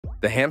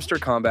The Hamster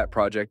Kombat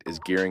project is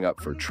gearing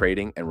up for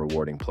trading and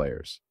rewarding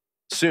players.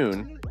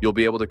 Soon, you'll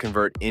be able to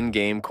convert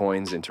in-game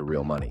coins into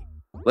real money.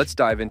 Let's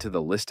dive into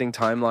the listing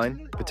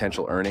timeline,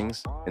 potential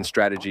earnings, and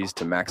strategies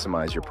to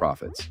maximize your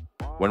profits.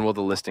 When will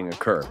the listing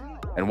occur?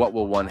 And what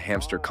will one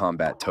Hamster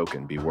Kombat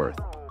token be worth?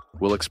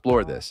 We'll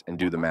explore this and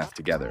do the math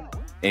together,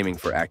 aiming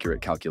for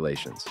accurate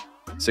calculations.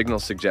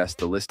 Signals suggest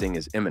the listing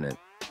is imminent,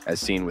 as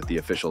seen with the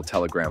official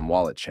Telegram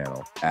wallet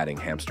channel adding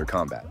Hamster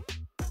Kombat.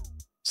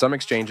 Some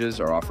exchanges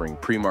are offering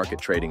pre-market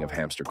trading of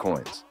hamster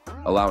coins,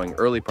 allowing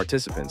early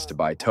participants to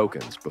buy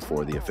tokens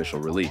before the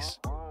official release.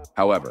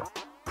 However,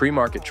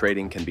 pre-market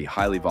trading can be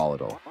highly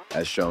volatile,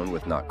 as shown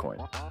with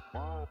Notcoin.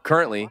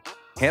 Currently,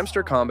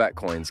 Hamster Kombat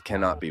coins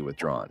cannot be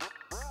withdrawn.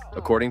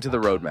 According to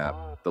the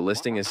roadmap, the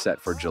listing is set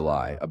for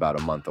July, about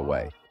a month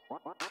away.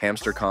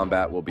 Hamster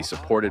Kombat will be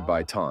supported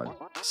by TON,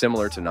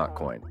 similar to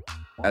Notcoin,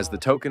 as the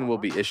token will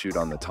be issued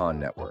on the TON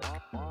network,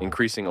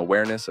 increasing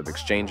awareness of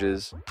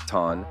exchanges,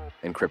 TON,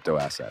 and crypto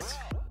assets.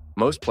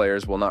 Most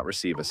players will not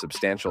receive a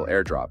substantial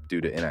airdrop due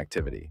to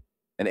inactivity.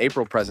 An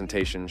April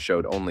presentation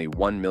showed only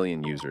 1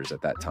 million users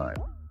at that time.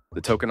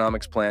 The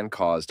tokenomics plan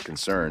caused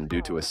concern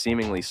due to a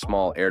seemingly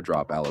small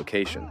airdrop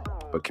allocation,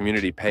 but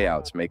community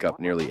payouts make up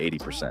nearly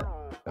 80%,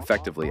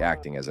 effectively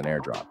acting as an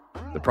airdrop.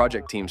 The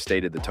project team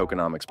stated the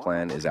tokenomics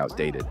plan is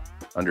outdated.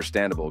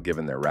 Understandable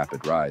given their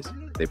rapid rise,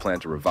 they plan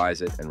to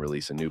revise it and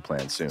release a new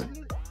plan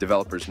soon.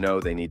 Developers know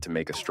they need to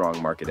make a strong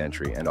market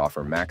entry and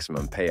offer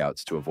maximum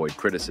payouts to avoid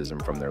criticism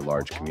from their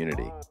large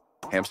community.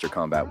 Hamster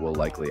Kombat will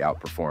likely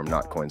outperform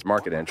Notcoin's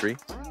market entry,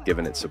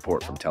 given its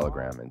support from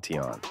Telegram and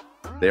TON.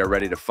 They are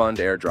ready to fund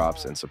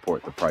airdrops and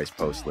support the price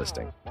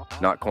post-listing.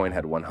 Notcoin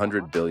had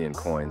 100 billion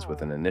coins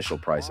with an initial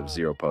price of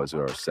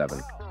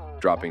 0.07,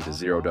 dropping to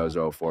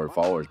 0.04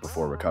 followers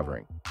before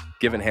recovering.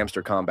 Given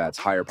Hamster Kombat's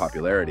higher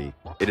popularity,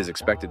 it is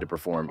expected to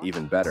perform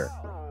even better.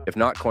 If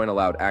Notcoin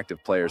allowed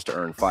active players to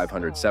earn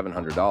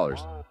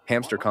 $500–700,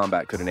 Hamster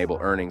Kombat could enable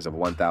earnings of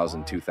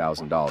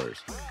 $1,000–2,000.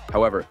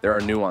 However, there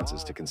are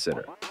nuances to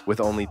consider.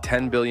 With only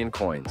 10 billion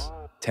coins,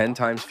 10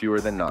 times fewer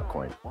than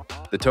Notcoin,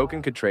 the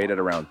token could trade at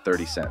around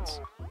 30 cents.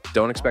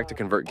 Don't expect to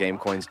convert game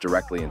coins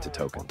directly into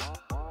tokens.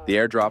 The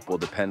airdrop will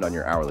depend on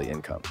your hourly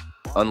income.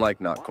 Unlike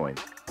Notcoin,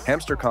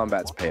 Hamster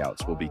Kombat's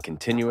payouts will be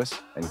continuous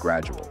and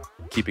gradual,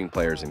 keeping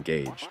players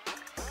engaged.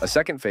 A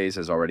second phase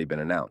has already been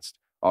announced,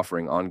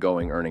 offering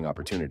ongoing earning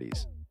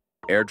opportunities.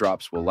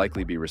 Airdrops will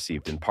likely be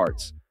received in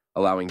parts,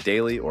 allowing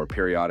daily or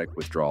periodic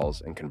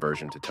withdrawals and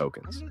conversion to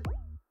tokens.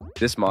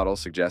 This model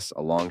suggests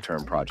a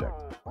long-term project,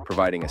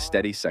 providing a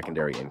steady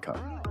secondary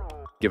income.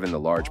 Given the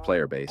large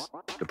player base,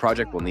 the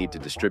project will need to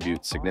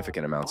distribute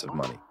significant amounts of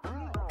money.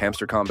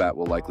 Hamster Kombat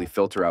will likely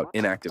filter out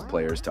inactive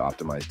players to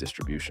optimize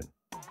distribution.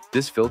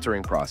 This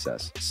filtering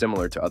process,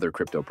 similar to other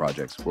crypto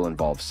projects, will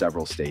involve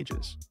several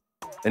stages.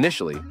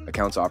 Initially,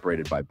 accounts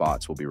operated by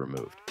bots will be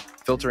removed,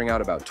 filtering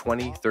out about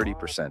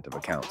 20–30% of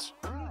accounts.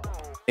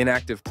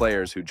 Inactive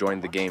players who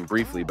joined the game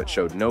briefly but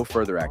showed no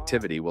further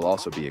activity will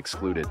also be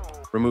excluded,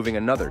 removing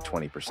another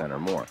 20% or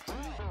more.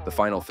 The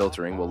final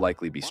filtering will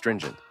likely be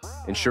stringent,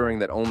 ensuring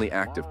that only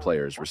active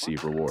players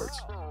receive rewards.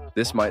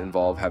 This might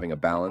involve having a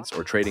balance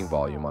or trading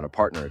volume on a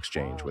partner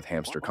exchange with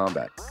Hamster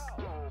Kombat.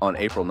 On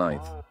April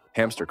 9th,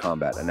 Hamster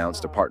Kombat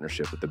announced a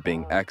partnership with the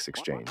Bing X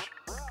exchange.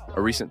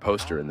 A recent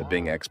poster in the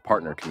Bing X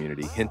partner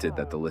community hinted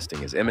that the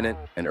listing is imminent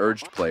and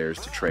urged players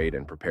to trade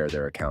and prepare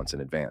their accounts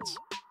in advance.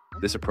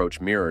 This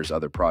approach mirrors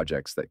other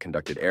projects that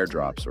conducted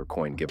airdrops or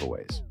coin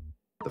giveaways.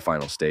 The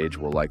final stage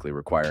will likely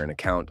require an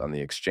account on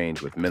the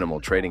exchange with minimal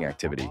trading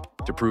activity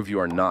to prove you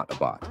are not a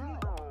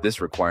bot.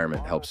 This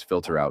requirement helps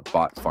filter out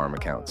bot farm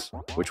accounts,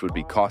 which would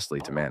be costly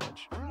to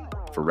manage.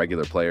 For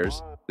regular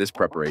players, this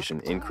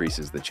preparation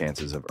increases the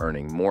chances of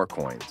earning more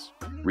coins.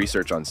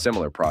 Research on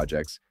similar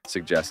projects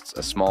suggests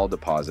a small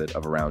deposit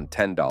of around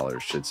 $10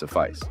 should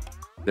suffice.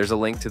 There's a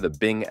link to the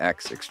Bing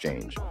X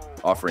exchange,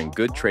 offering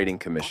good trading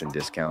commission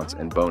discounts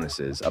and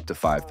bonuses up to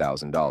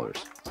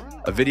 $5,000.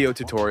 A video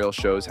tutorial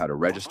shows how to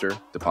register,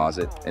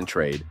 deposit, and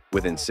trade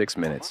within 6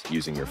 minutes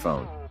using your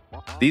phone.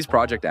 These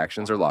project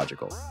actions are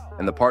logical,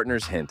 and the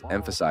partner's hint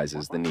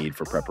emphasizes the need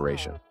for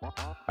preparation.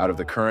 Out of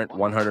the current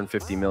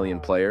 150 million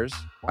players,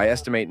 I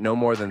estimate no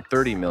more than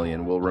 30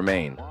 million will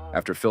remain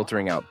after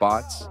filtering out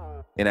bots,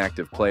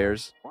 inactive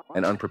players,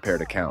 and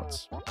unprepared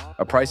accounts.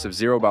 A price of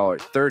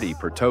 $0.30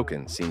 per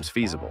token seems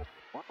feasible.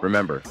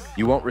 Remember,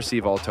 you won't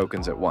receive all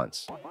tokens at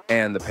once,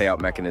 and the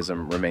payout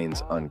mechanism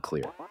remains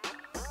unclear.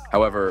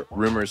 However,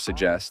 rumors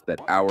suggest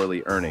that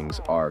hourly earnings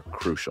are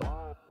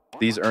crucial.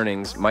 These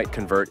earnings might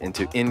convert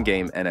into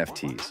in-game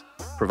NFTs,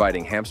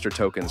 providing hamster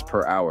tokens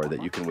per hour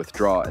that you can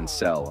withdraw and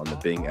sell on the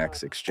Bing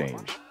X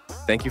exchange.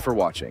 Thank you for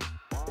watching.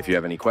 If you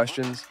have any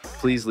questions,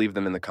 please leave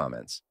them in the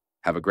comments.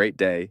 Have a great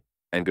day,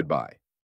 and goodbye.